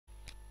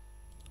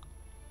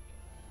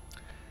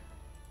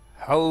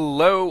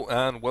Hello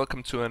and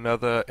welcome to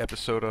another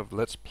episode of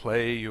Let's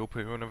Play Europa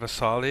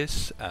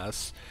Universalis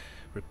as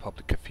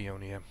Republika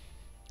Fionia.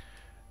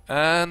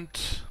 And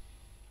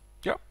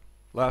yeah,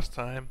 last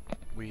time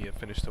we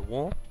finished the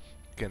war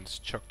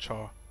against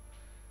Choctaw.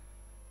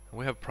 And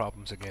we have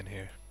problems again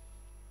here.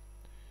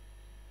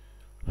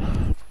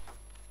 Yeah,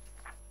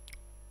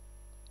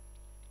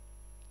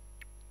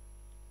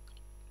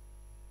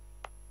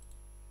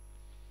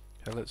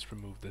 let's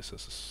remove this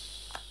as a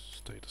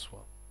state as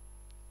well.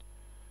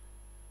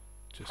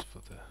 Just for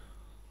the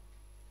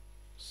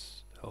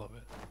hell of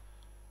it.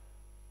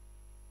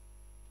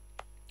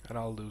 And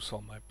I'll lose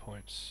all my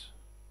points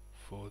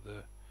for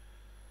the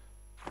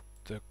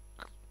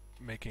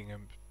making a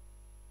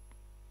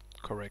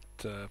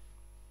correct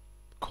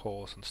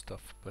calls and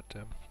stuff, but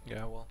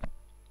yeah, well,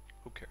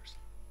 who cares?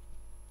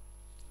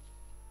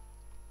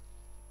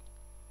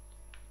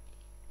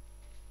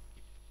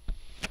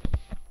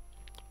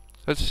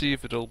 Let's see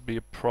if it'll be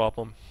a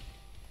problem.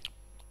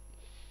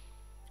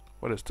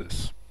 What is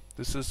this?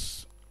 This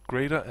is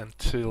greater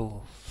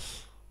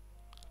untils.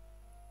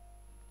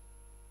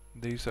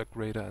 These are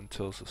greater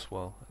untils as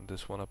well, and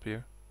this one up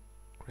here,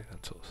 greater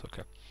untils.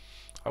 Okay,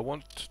 I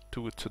want to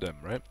do it to them,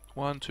 right?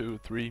 1, 2,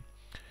 3,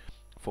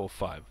 4,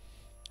 5,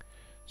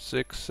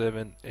 6,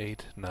 7,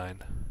 8,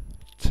 9,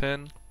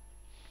 10,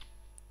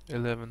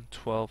 11,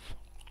 12.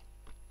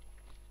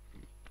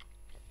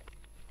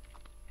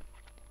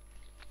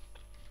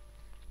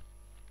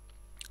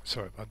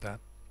 Sorry about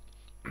that.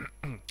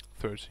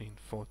 13,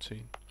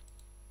 14,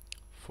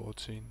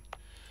 14,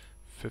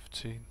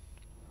 15,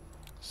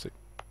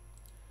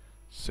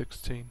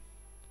 16,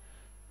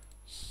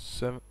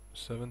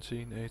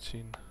 17,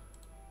 18,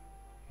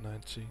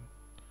 19,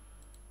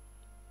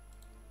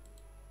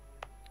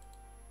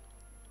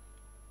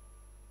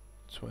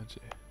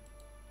 20,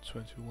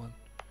 21,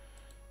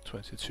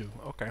 22.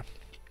 Okay.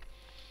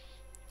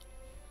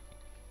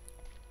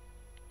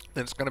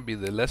 Then it's gonna be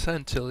the Lesser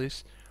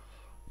Antilles,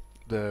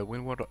 the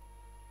Windward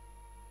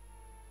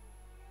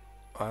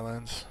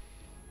Islands,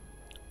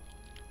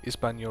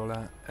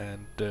 Hispaniola,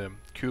 and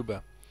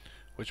Cuba,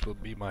 which will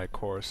be my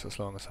course as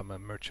long as I'm a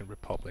merchant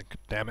republic.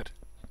 Damn it!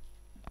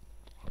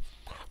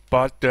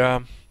 But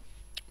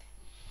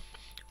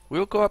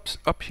we'll go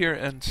up here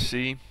and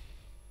see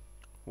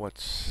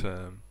what's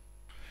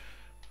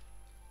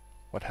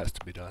what has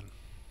to be done.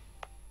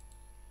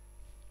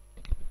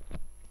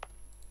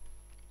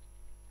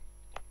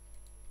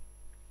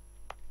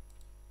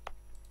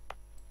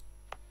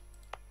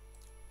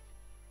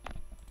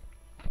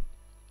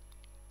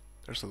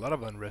 There's a lot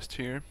of unrest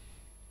here,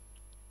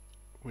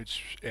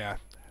 which, yeah,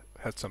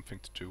 had something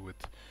to do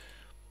with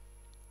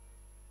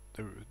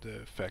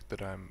the fact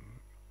that I'm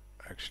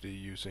actually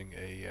using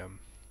a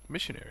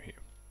missionary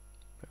here.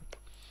 Yeah.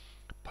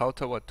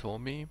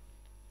 Pautawatomi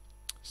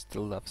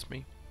still loves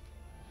me.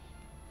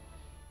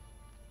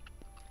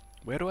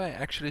 Where do I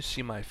actually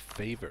see my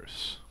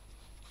favors?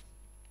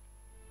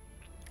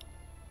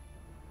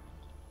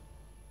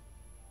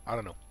 I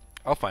don't know.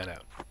 I'll find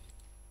out.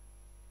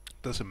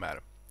 Doesn't matter.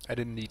 I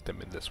didn't need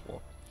them in this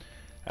war,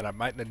 and I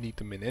might not need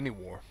them in any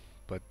war,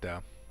 but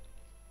yeah,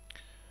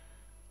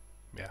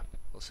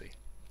 we'll see.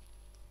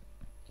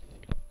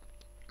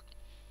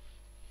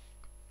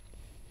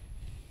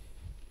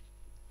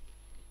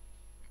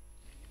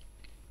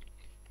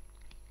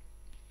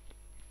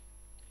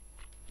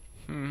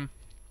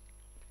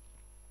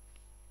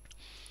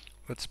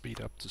 Let's speed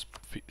up to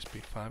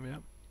speed 5, yeah.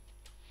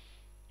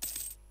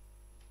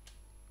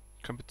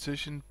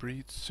 Competition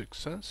breeds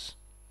success.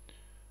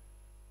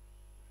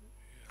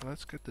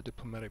 Let's get the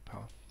diplomatic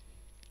power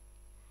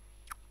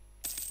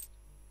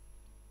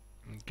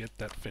and get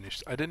that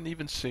finished. I didn't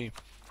even see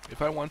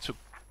if I want to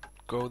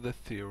go the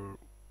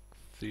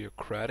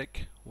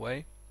theocratic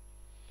way.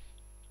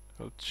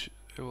 It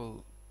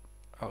will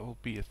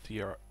be a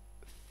theocracy.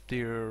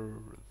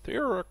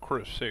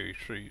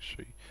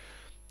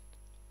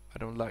 I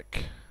don't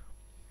like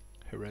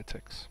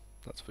heretics,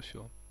 that's for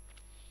sure.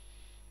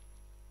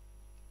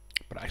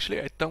 But actually,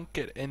 I don't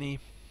get any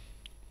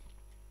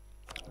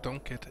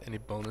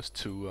bonus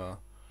to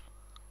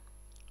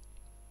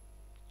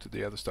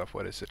the other stuff.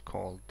 What is it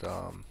called?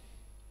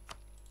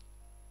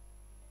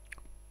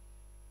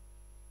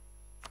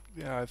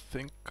 Yeah, I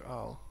think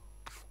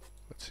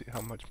let's see,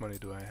 how much money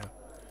do I have?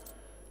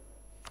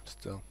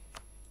 Still,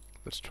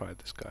 let's try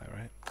this guy,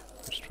 right?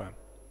 Let's try him.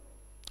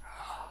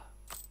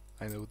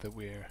 I know that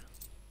we're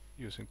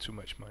using too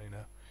much money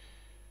now,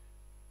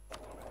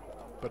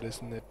 but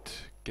isn't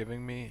it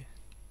giving me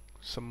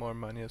some more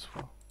money as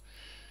well?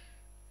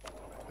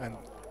 And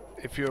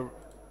if you're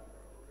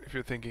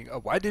thinking, oh,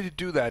 why did he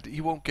do that? He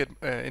won't get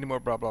any more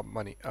blah blah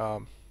money.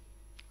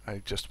 I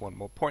just want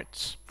more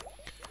points.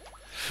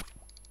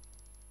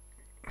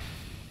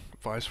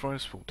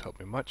 Viceroys won't help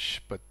me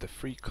much, but the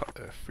free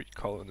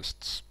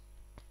colonists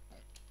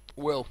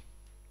will,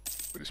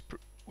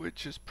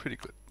 which is pretty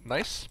good.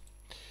 Nice.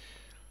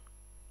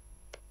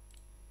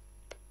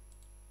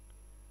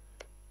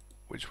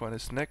 Which one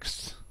is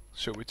next?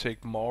 Shall we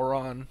take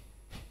Moron?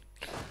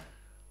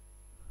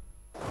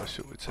 Or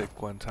should we take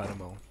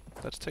Guantanamo?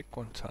 Let's take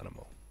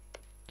Guantanamo.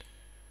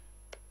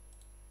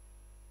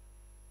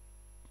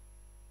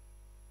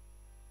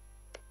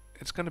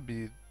 It's gonna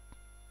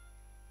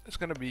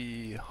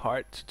be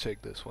hard to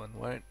take this one,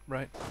 right?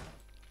 Right.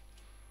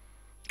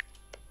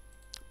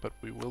 But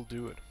we will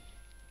do it.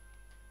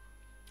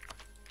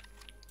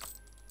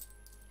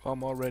 Oh,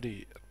 I'm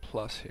already at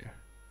plus here.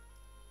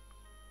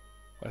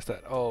 What's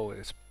that? Oh,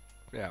 it's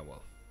yeah.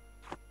 Well,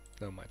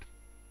 never mind.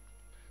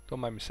 Don't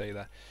mind me saying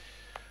that.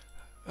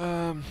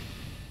 We're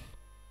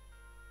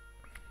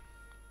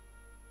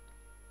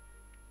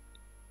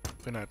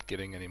not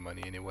getting any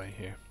money anyway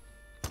here.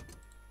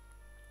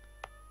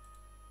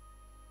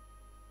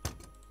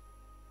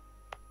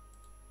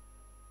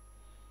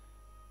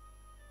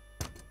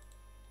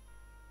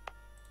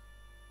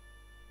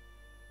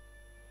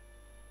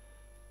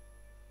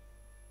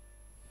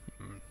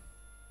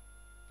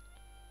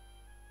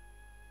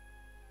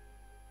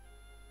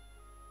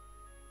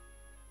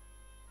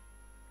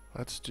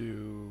 Let's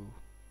do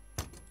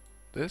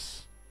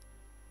this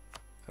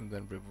and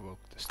then revoke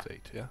the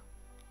state, yeah?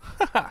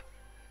 Haha!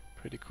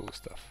 Pretty cool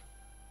stuff.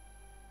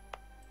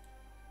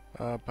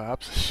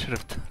 Perhaps I should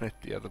have done it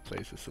the other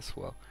places as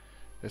well.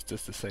 It's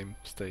just the same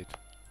state.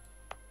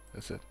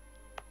 Is it?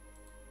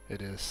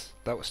 It is.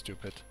 That was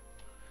stupid.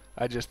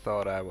 I just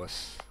thought I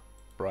was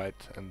right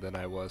and then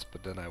I was,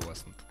 but then I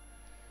wasn't.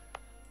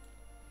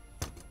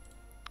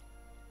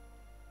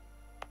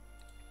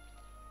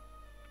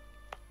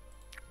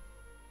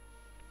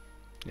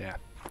 Yeah,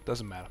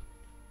 doesn't matter.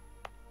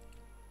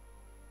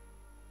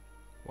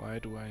 Why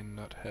do I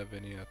not have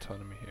any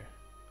autonomy here?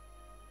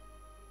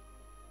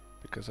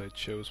 Because I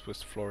chose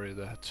West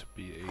Florida to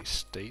be a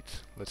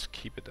state. Let's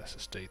keep it as a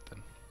state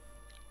then.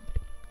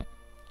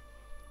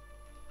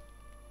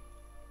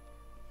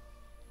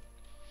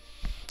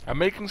 I'm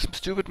making some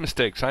stupid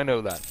mistakes, I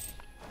know that.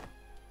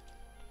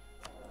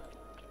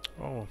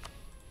 Oh,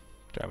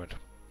 damn it.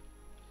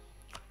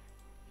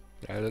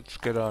 Yeah, let's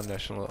get our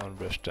national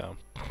unrest down.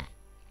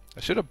 I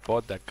should have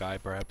bought that guy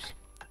perhaps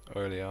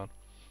early on.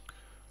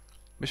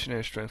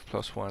 Missionary strength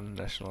 +1,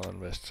 national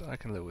unrest. I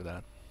can live with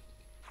that.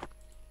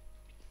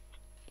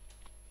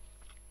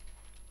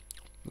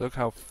 Look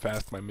how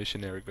fast my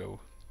missionary go.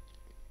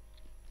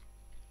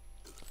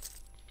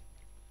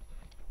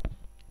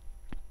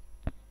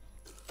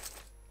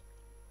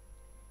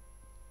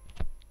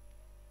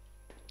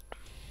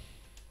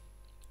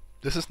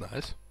 This is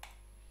nice.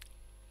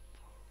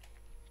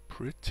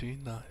 Pretty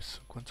nice.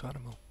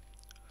 Guantanamo.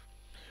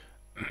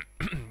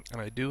 And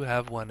I do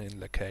have one in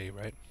Lakay,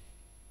 right?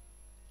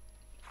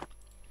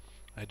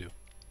 I do.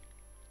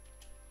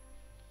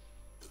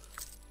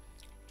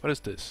 What is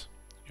this?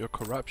 Your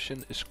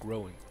corruption is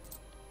growing.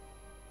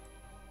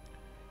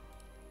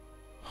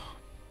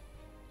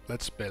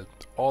 Let's spend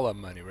all our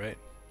money, right?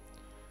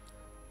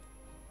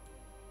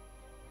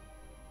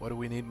 What do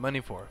we need money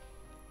for?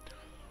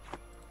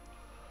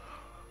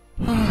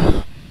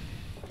 Damn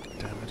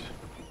it.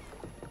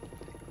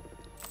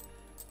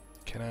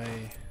 Can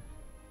I...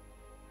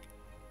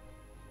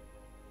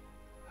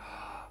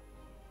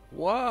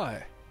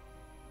 Why?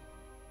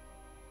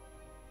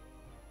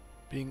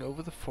 Being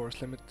over the force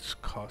limits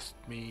cost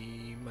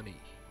me money.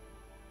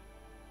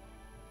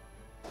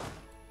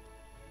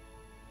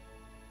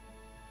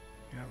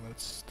 Yeah,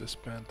 let's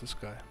disband this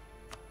guy.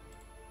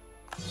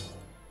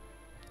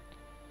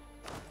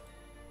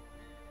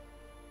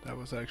 That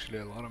was actually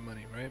a lot of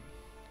money, right?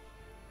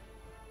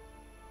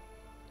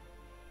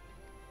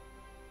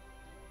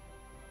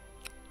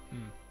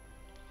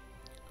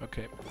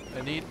 Okay,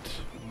 I need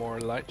more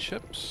light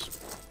ships.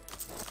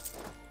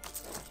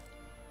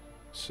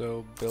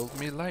 So build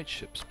me light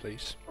ships,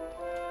 please.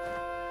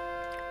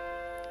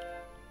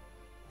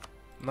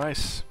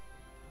 Nice.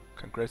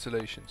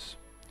 Congratulations.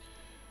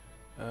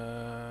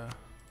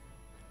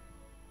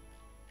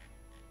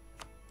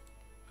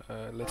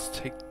 Let's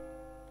take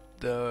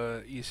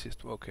the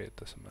easiest. Okay, it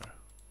doesn't matter.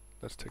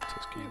 Let's take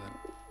Tuskegee then.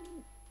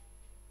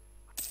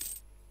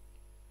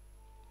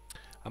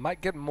 I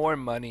might get more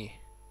money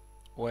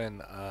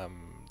when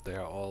they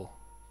are all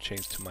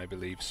changed to my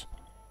beliefs.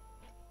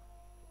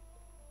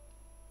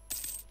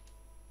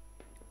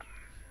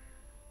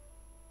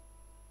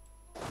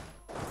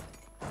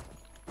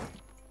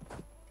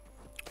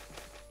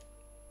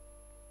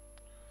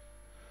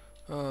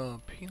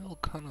 Penal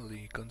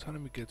colony.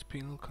 Guantanamo gets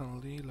penal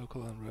colony,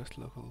 local unrest,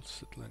 local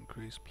settler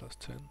increase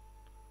 +10.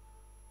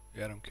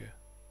 Yeah, I don't care.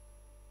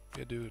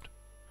 Yeah, do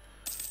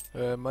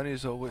it. Money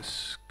is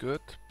always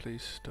good.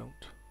 Please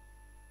don't.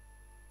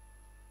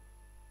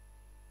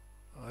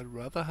 I'd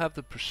rather have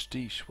the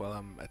prestige while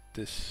I'm at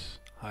this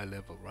high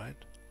level, right?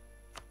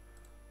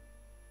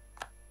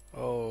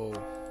 Oh,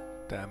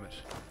 damn it.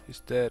 He's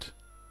dead.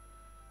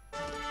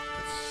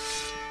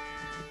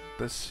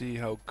 Let's see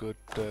how good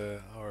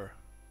our...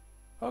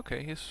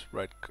 Okay, he's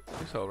right.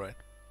 He's alright.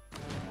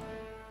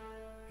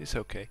 He's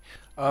okay.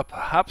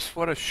 Perhaps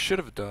what I should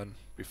have done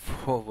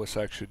before was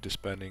actually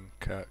disbanding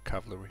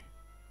cavalry.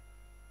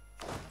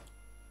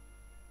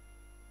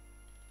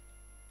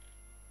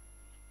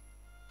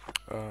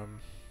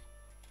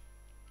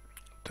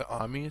 the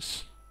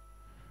armies.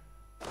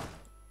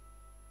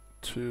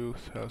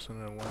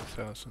 2,000 and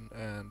 1,000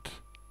 and...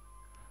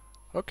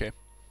 Okay.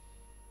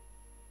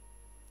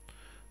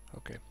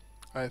 Okay.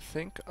 I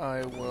think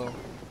I will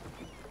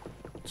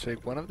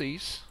take one of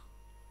these.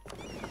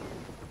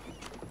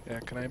 Yeah,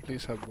 can I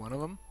please have one of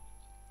them?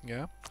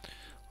 Yeah.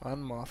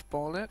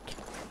 Unmothball it.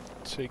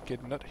 Take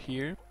it not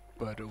here,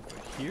 but over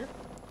here.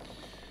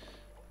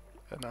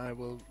 And I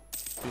will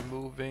be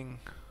moving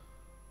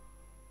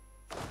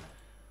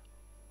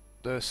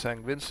the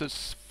St.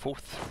 Vincent's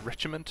 4th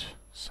Regiment.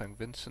 St.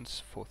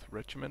 Vincent's 4th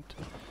Regiment.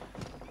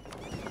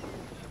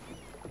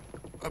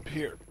 Up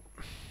here.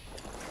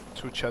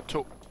 To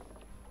Chateau.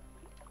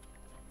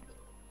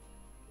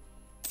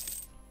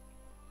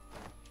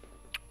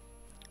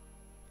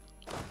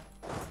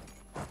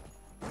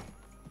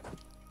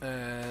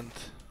 And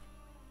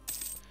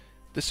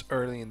this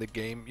early in the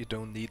game you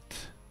don't need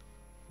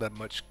that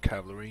much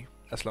cavalry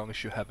as long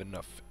as you have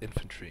enough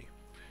infantry.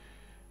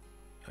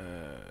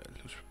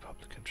 Lose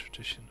Republican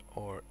tradition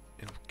or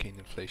gain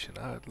inflation.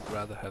 I'd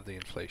rather have the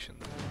inflation.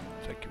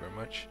 Thank you very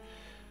much.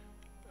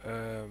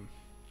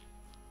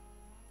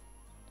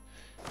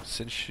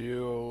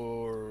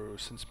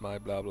 Since my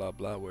blah blah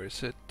blah, where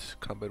is it?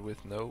 Combat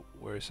with no,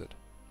 where is it?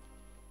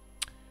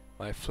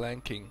 My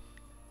flanking.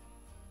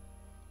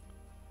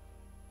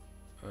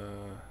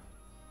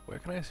 Where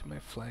can I see my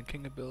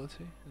flanking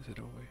ability? Is it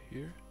over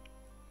here?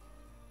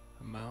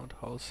 Amount,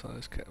 hull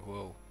size,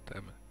 whoa,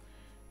 damn it.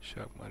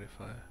 Shock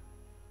modifier.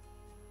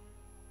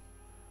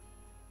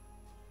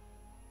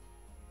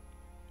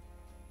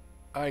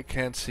 I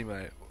can't see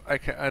my,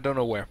 I don't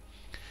know where.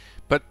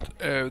 But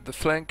the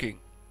flanking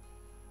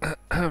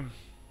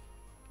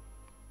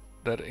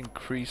that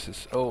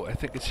increases. Oh, I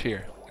think it's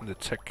here in the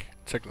tech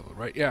level,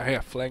 right? Yeah,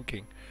 yeah,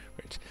 flanking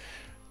range.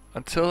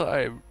 Until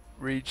I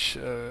reach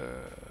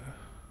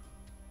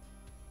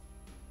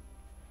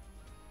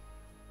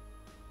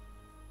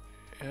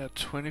yeah,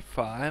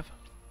 25.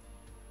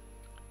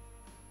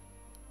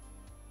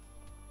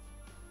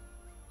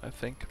 I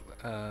think.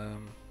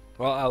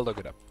 Well, I'll look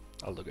it up.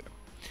 I'll look it up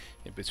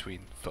in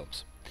between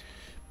films.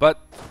 But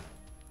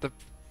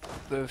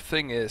the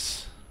thing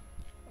is,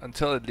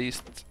 until at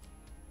least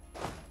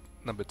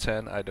number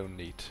 10, I don't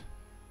need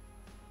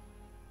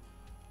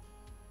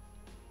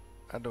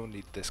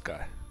this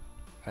guy,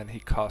 and he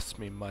costs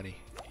me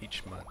money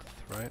each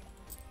month, right?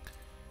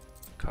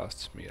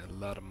 Costs me a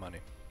lot of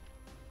money.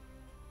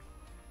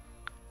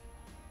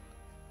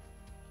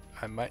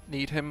 I might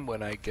need him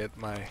when I get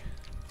my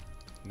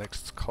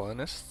next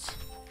colonists,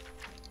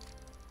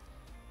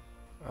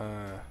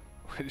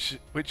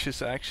 which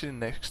is actually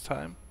next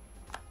time.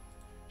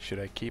 Should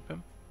I keep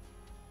him?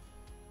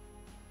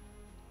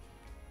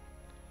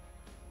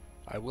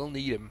 I will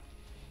need him,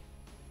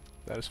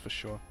 that is for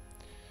sure.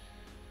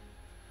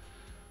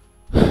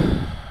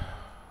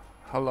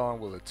 How long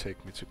will it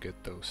take me to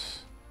get those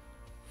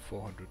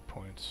 400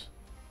 points?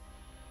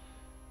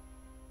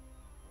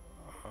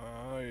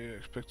 I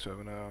expect to have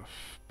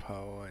enough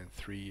power in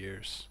 3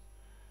 years.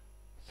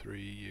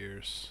 3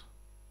 years.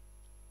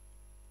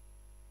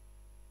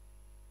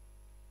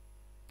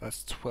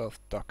 That's 12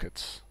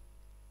 ducats.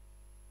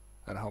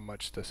 And how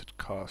much does it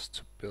cost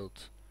to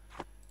build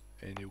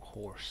a new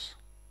horse?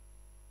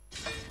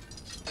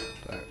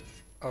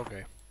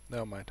 Okay,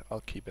 never mind.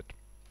 I'll keep it.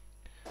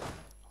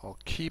 I'll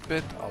keep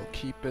it. I'll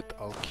keep it.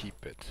 I'll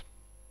keep it.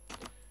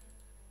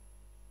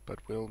 But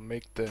we'll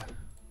make the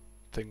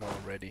thing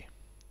already.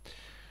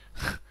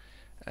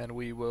 And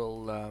we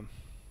will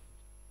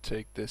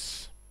take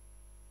this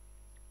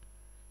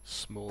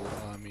small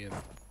army and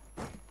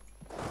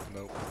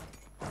no,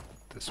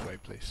 this way,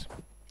 please.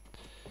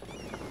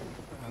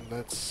 And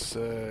let's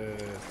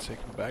take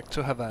him back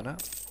to Havana.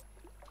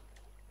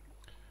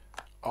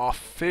 Oh,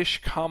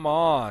 fish! Come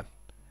on!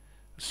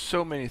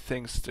 So many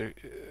things there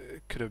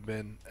could have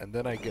been, and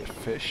then I get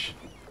fish.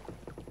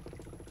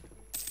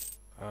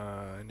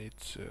 I need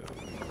to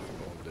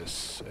call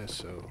this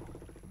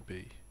SOB.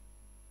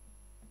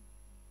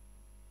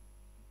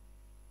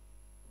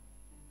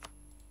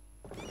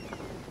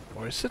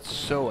 Or is it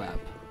SOAP?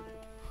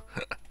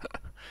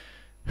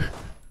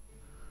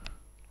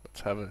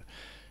 Let's have a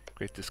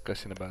great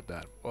discussion about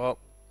that. Well,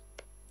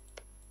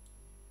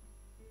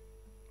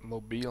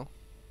 Mobile.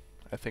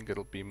 I think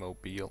it'll be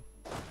Mobile.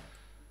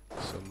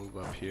 So move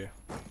up here.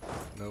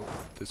 No,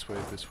 this way,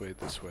 this way,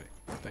 this way.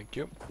 Thank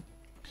you.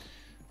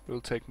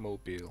 We'll take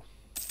Mobile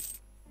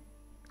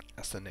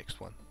as the next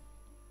one.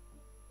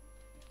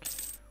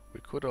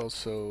 We could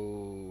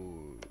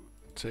also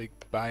take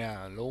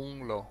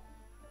Bayalonglo.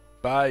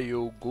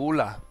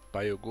 Bayogula.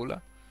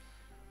 Bayogula.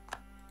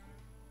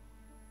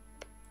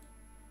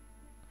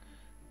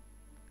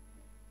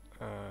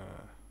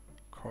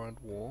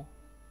 Current war.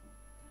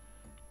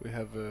 We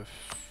have a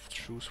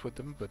truce with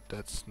them, but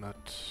that's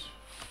not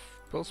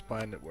build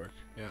spy network.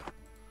 Yeah.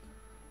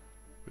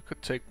 We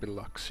could take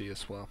Biloxi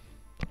as well.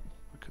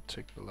 We could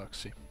take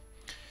Biloxi.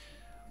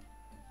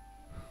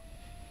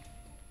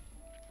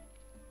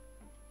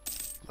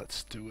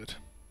 Let's do it.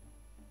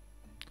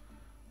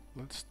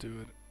 Let's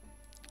do it.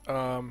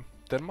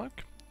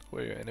 Denmark? Who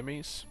are your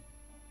enemies?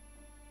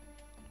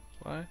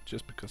 Why?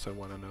 Just because I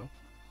want to know.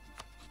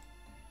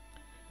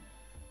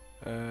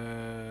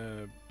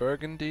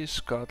 Burgundy,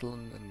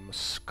 Scotland and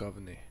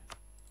Muscovy.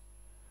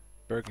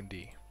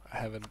 Burgundy. I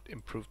haven't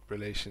improved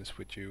relations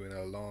with you in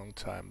a long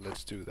time.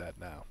 Let's do that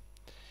now.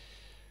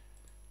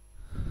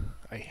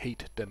 I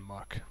hate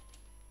Denmark.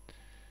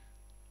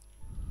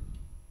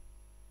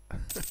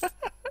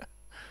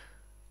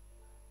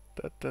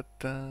 Da da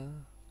da.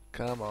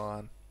 Come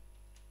on.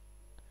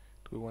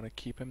 Do we want to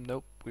keep him?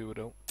 Nope, we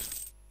don't.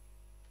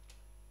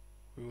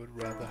 We would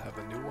rather have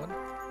a new one.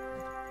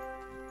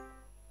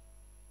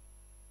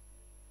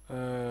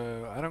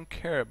 I don't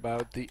care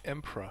about the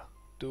Emperor,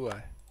 do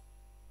I?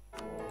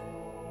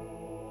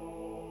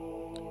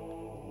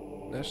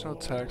 National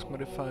tax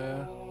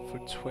modifier for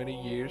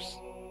 20 years.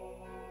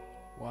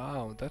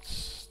 Wow, that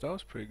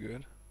was pretty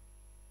good.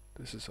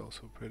 This is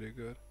also pretty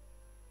good.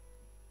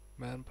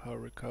 Manpower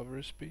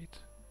recovery speed.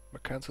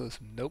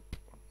 Mercantilism, nope.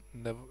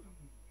 Never,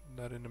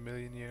 not in a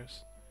million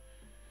years.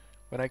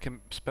 When I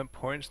can spend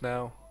points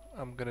now,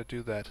 I'm gonna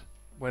do that.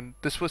 When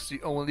this was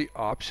the only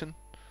option,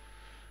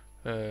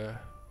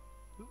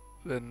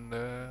 then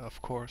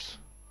of course.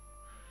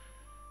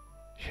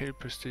 Here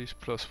prestige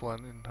 +1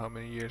 in how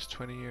many years?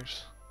 20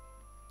 years.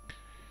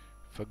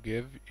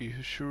 Forgive,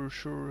 sure,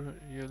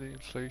 yearly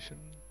inflation,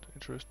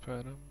 interest per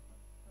annum,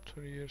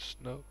 20 years,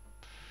 no.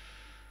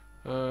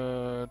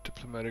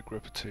 Diplomatic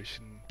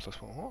reputation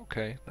 +1. Oh,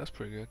 okay, that's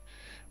pretty good.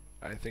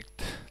 I think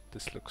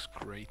this looks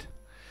great.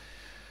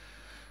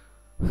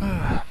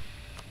 How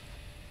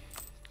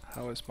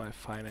is my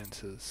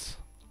finances?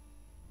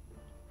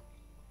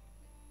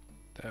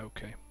 They're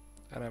okay.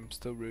 And I'm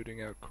still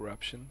rooting out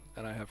corruption,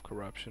 and I have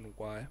corruption.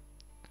 Why?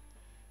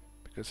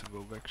 Because of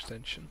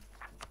overextension.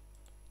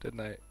 Didn't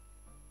I?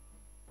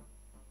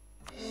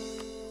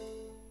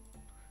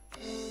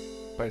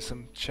 By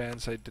some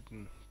chance I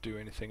didn't do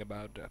anything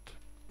about that.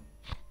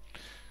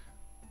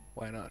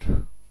 Why not?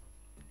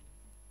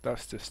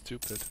 That's just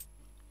stupid.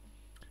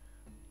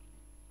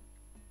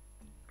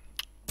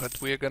 But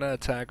we're gonna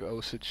attack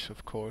Osage,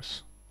 of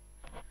course.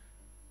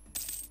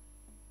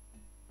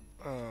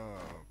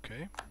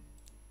 Okay.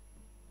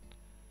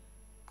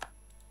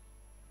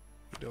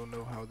 We don't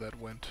know how that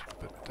went,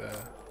 but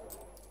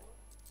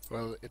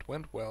well, it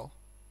went well,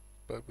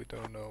 but we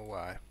don't know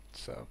why.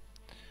 So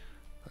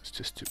let's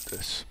just do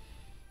this.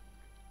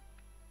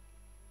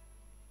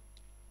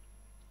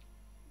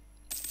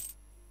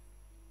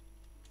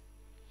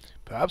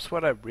 Perhaps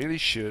what I really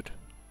should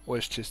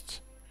was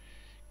just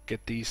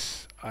get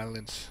these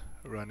islands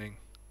running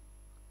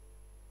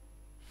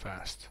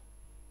fast.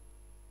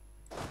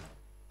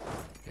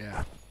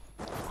 Yeah,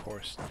 of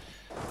course.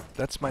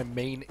 That's my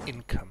main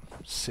income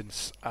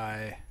since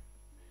I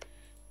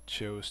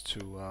chose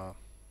to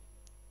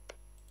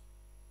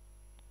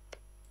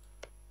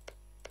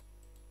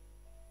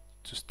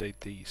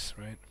state these,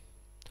 right?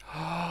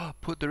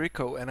 Puerto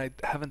Rico, and I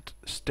haven't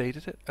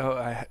stated it.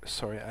 Oh,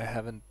 sorry, I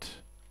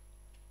haven't.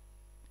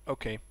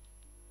 Okay.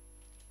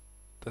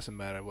 Doesn't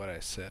matter what I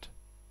said.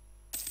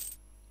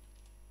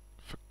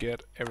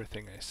 Forget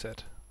everything I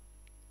said.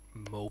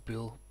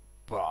 Mobile.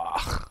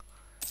 Bah.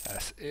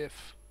 As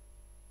if.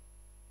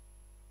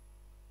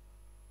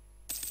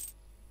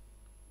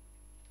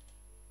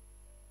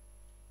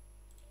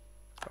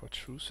 Our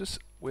truces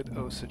with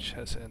Osage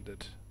has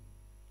ended.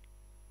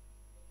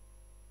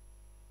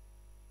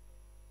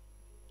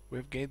 We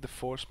have gained the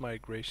forced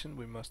migration.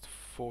 We must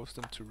force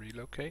them to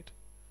relocate.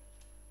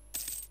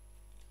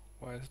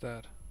 Why is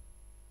that?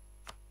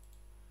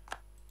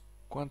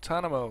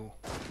 Guantanamo!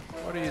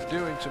 What are you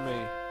doing to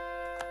me?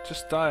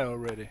 Just die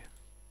already.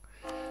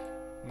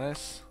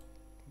 Nice.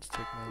 Let's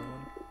take another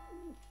one.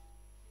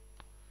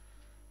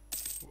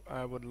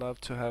 I would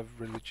love to have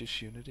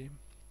religious unity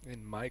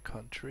in my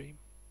country.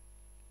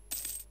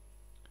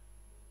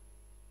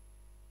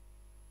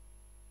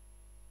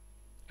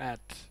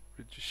 At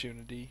religious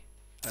unity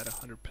at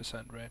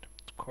 100%, right?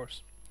 Of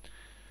course.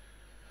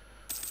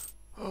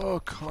 Oh,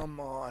 come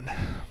on.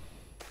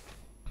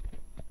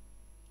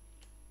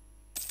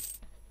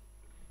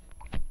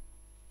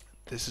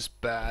 This is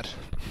bad.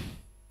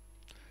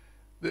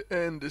 The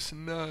end is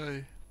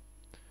nigh.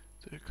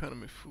 The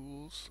economy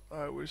fools.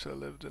 I wish I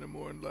lived in a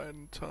more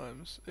enlightened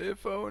times.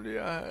 If only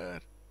I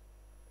had.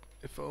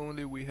 If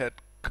only we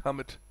had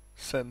comet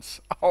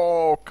sense.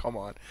 Oh, come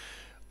on.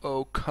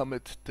 Oh,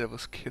 comet,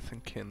 devil's kith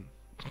and kin.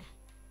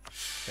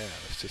 Yeah,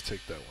 let's just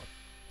take that one.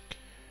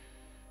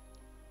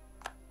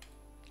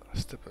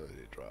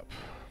 Stability drop.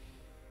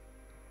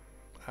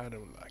 I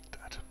don't like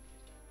that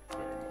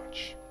very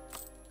much.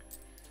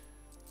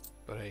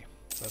 But hey,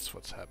 that's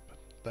what's happened.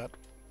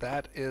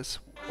 That is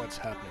what's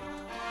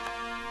happening.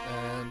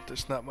 And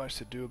there's not much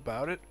to do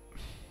about it.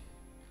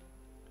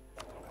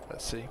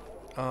 Let's see.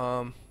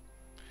 Yeah,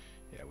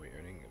 we're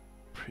earning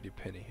a pretty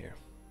penny here.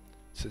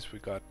 Since we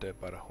got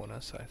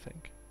Barajonas, I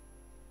think.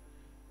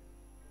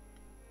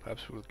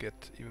 Perhaps we'll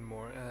get even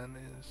more. Anne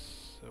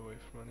is away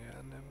from money.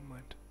 Never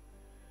mind.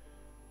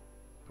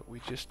 But we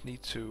just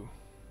need to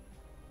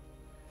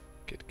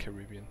get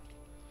Caribbean.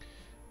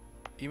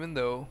 Even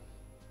though,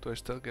 do I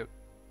still get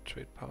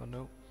trade power?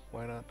 No,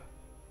 why not?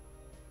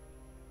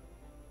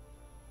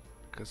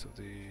 Because of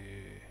the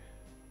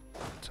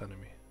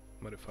autonomy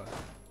modifier.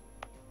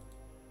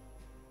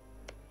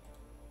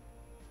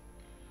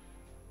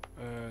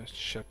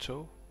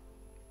 Chateau.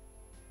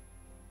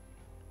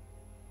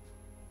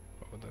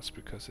 Oh, that's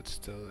because it's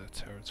still a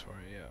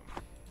territory, yeah.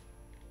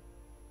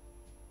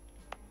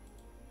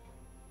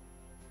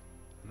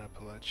 And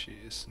Appalachia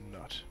is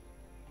not.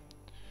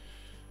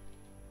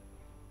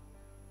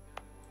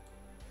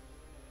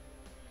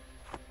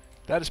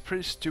 That is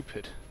pretty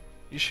stupid.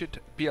 You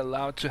should be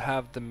allowed to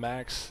have the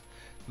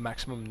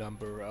maximum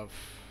number of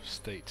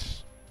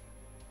states.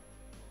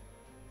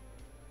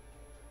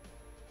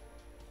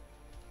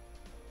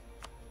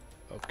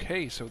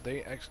 Okay, so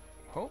they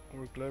oh,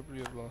 we're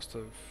globally lost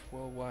of.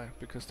 Well, why?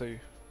 Because they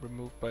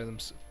moved by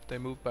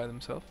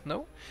themselves.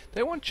 No,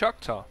 they want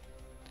Choctaw.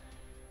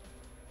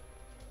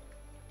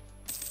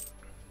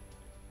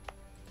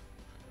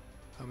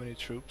 How many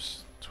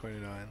troops?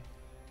 29.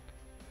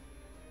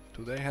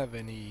 Do they have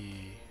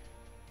any?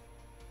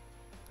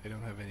 They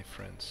don't have any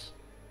friends.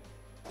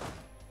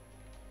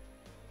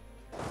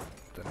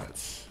 Then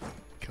let's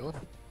kill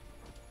them.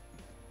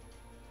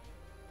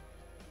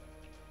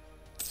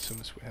 As soon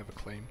as we have a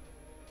claim.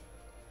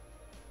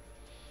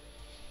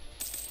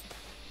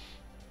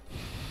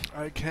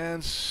 I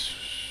can't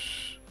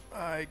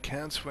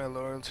swear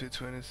loyalty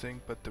to anything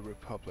but the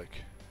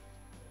Republic.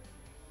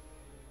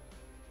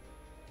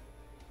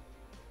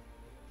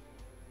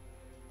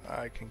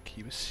 I can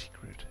keep a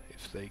secret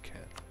if they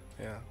can.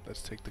 Yeah,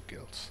 let's take the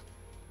guilds.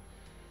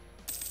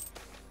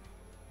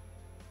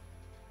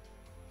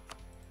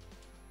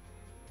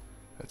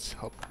 Let's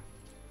help them.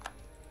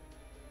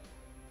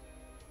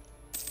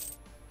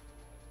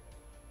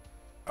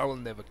 I will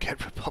never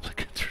get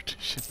Republican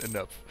tradition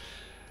enough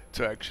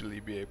to actually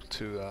be able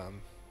to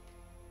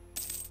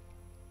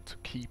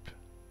keep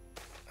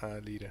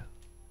a leader.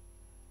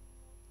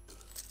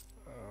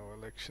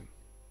 Election,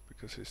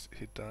 because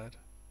he died.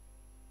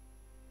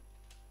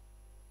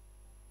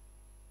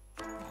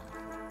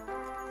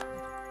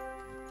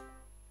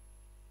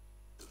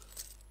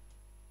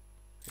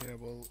 Yeah,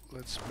 well,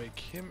 let's make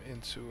him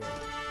into a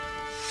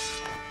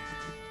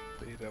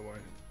leader. Why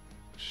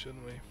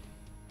shouldn't we?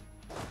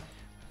 I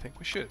think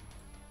we should.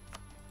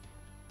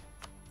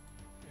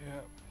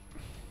 Yeah,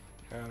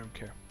 I don't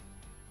care.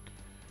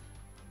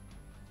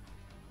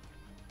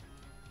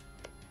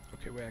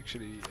 Okay, we're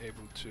actually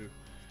able to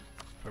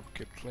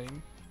fabricate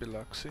claim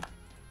Biloxi.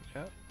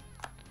 Yeah,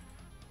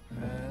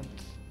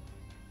 and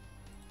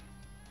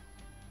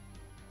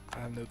I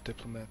have no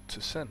diplomat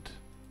to send.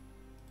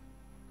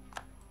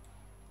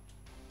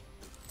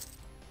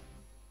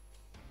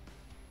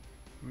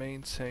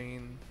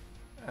 Maintain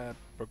at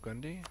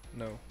Burgundy?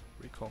 No,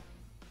 recall.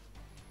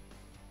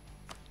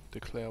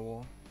 Declare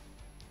war.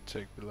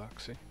 Take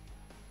Biloxi.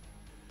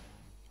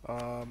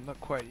 Not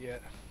quite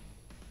yet.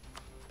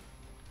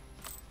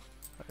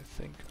 I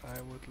think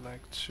I would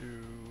like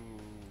to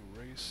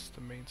raise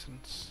the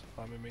maintenance,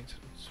 army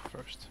maintenance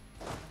first.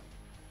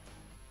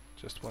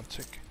 Just one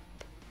tick.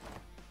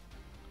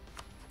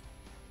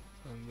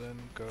 And then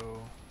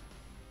go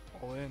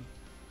all in.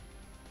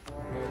 No,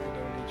 we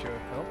don't need your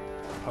help.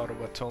 Part of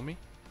what told me.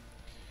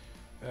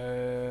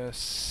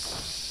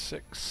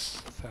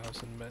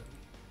 6,000 men.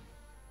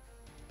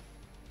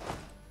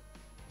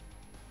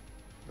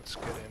 Let's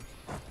get in.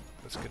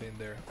 Let's get in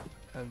there.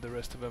 And the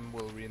rest of them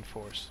will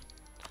reinforce.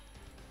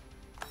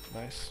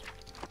 Nice.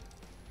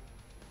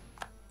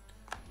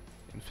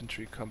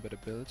 Infantry combat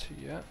ability,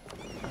 yeah.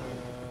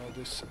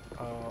 This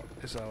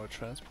is our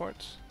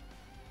transport.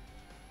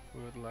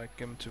 We would like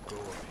him to go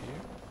up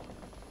here.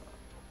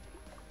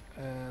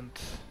 And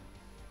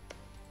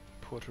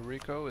Puerto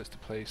Rico is the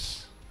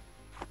place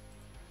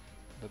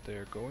that they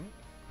are going.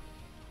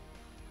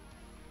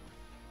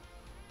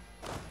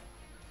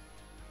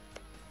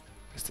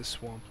 Is this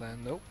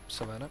swampland? Nope,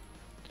 Savannah.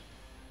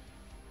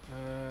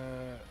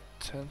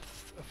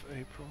 10th of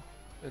April,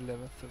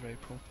 11th of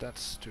April. That's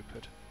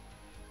stupid.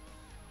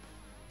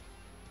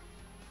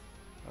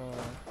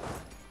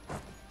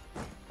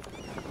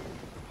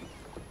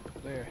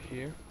 They're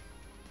here.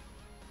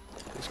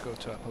 Let's go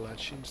to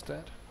Appalachia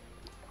instead.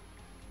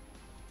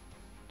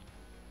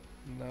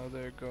 Now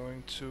they're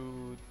going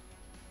to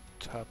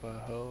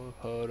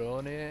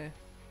Tapajorone,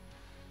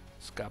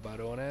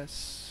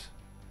 Scabarones,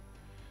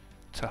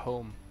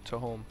 Tahome.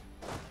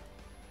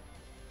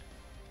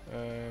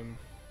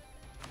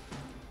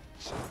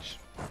 Siege.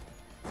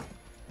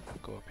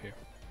 Go up here.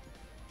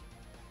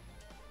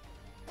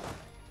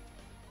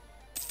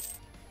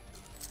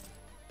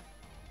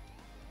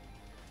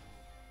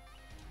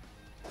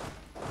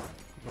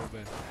 Move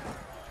in.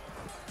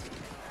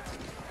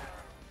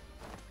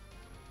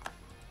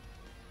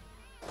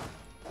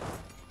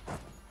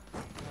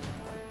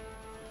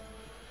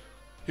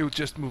 He'll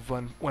just move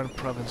one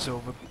province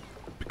over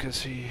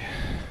because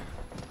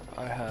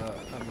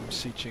I'm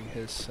sieging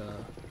his.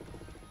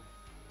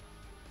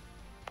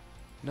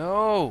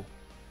 No.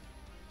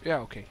 Yeah.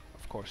 Okay.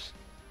 Of course.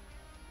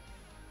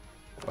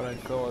 What I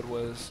thought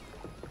was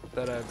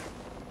that I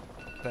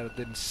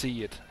didn't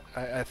see it.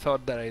 I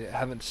thought that I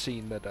haven't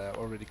seen that I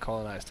already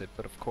colonized it,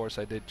 but of course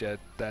I did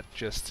that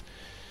just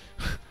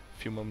a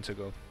few moments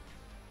ago.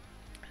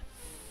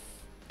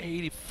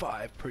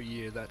 85 per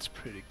year, that's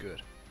pretty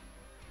good.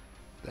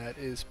 That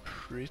is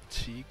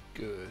pretty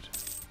good.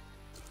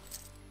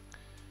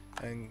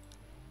 And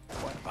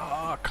what?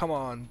 Ah, come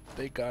on,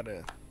 they got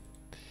it.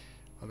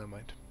 Oh, never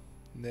mind.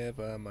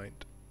 Never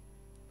mind.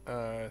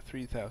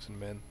 3,000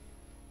 men.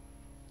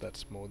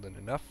 That's more than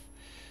enough.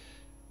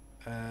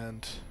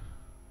 And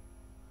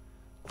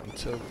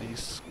until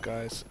these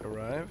guys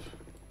arrive,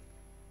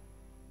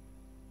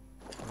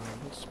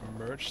 let's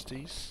merge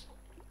these.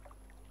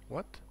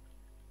 What?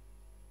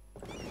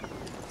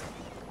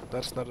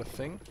 That's not a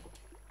thing?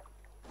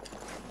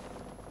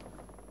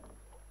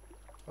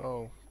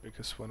 Oh,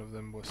 because one of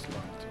them was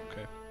locked.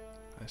 Okay,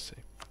 I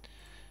see.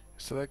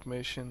 Select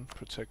mission,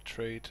 protect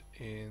trade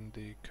in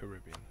the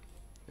Caribbean.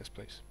 Yes,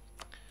 please.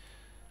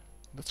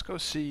 Let's go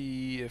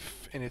see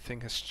if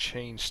anything has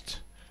changed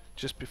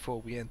just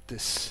before we end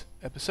this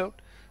episode.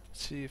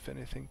 Let's see if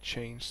anything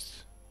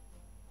changed.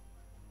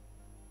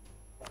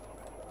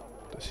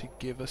 Does he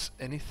give us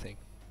anything?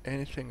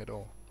 Anything at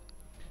all?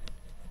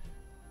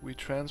 We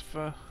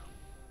transfer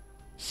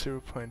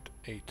 0.8.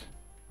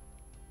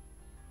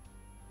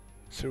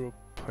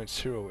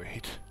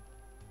 0.08.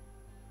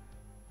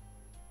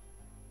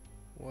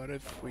 What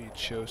if we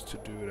chose to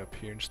do it up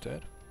here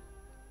instead?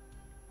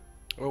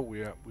 Oh,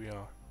 we are.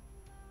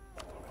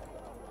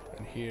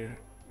 And here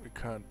we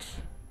can't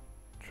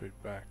trade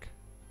back.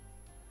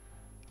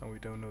 And we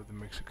don't know the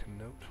Mexican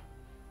note.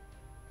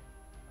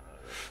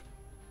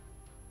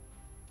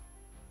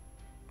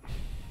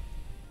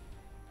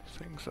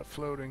 Things are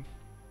floating.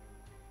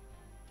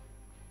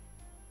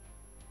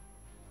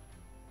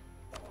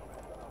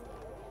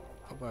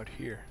 How about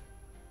here?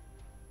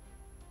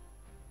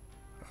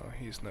 Oh,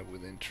 he's not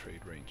within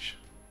trade range.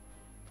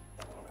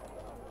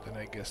 Then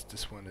I guess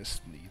this one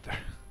is neither.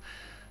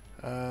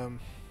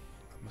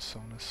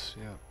 Amazonas,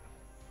 yeah.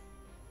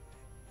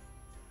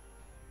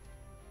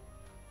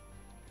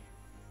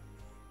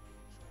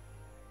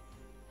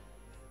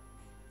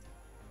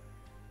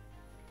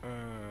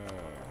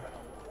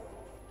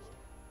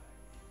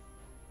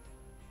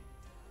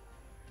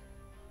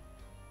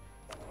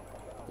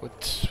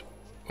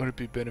 Would it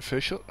be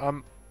beneficial?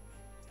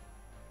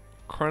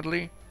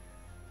 Currently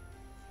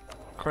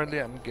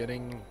I'm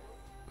getting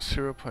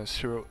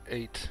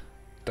 0.08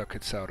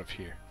 ducats out of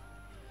here,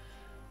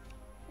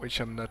 which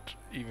I'm not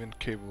even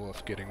capable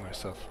of getting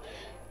myself.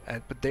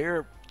 But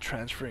they're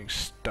transferring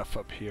stuff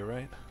up here,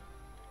 right?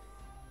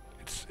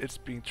 It's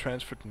being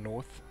transferred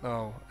north.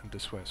 Oh, and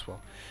this way as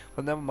well.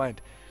 Well, never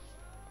mind.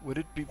 Would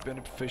it be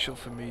beneficial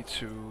for me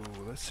to,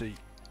 let's see,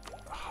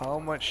 how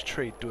much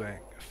trade do I?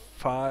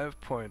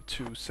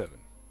 5.27.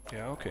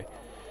 Yeah, okay.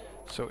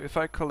 So if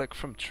I collect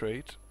from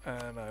trade,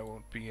 and I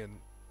won't be in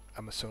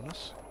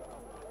Amazonas.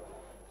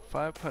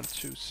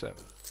 5.27.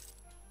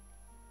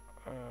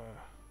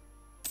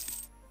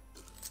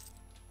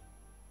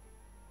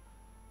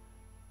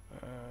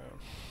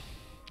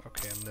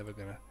 Okay, I'm never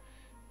gonna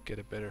get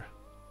a better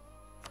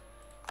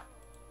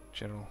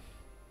general.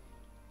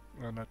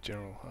 No, not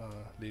general.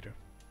 Leader.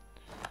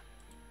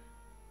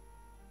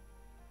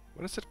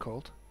 What is it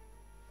called?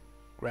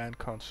 Grand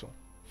Consul.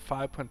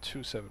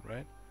 5.27,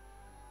 right?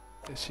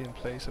 Is he in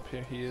place up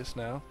here? He is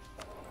now.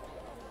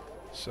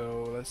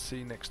 So let's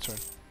see next turn.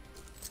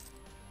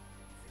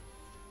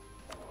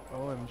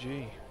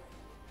 OMG.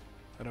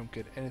 I don't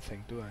get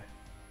anything, do I?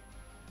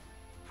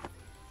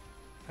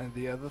 And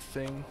the other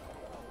thing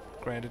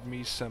granted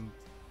me some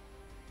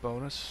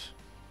bonus.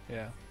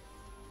 Yeah.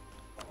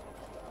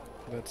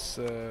 Let's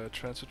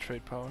transfer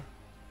trade power.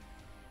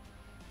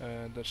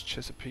 That's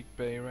Chesapeake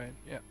Bay, right?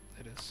 Yeah,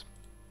 it is.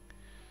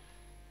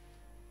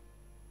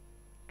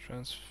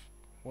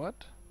 What?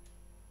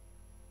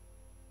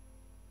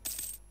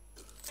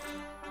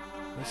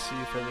 Let's see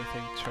if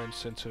everything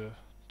turns into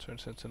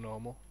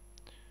normal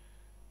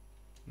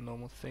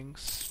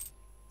things.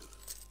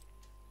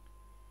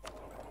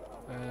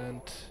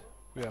 And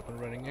we're up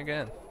and running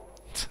again.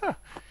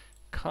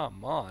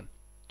 Come on.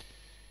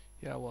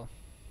 Yeah, well.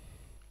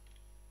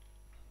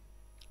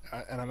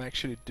 And I'm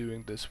actually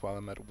doing this while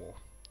I'm at war.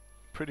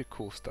 Pretty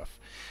cool stuff.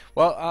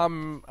 Well,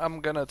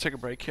 I'm gonna take a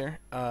break here.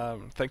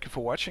 Thank you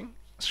for watching.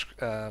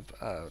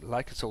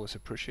 Like is always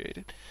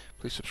appreciated.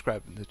 Please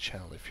subscribe to the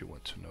channel if you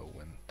want to know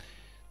when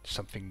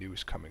something new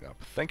is coming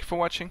up. Thank you for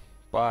watching.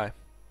 Bye.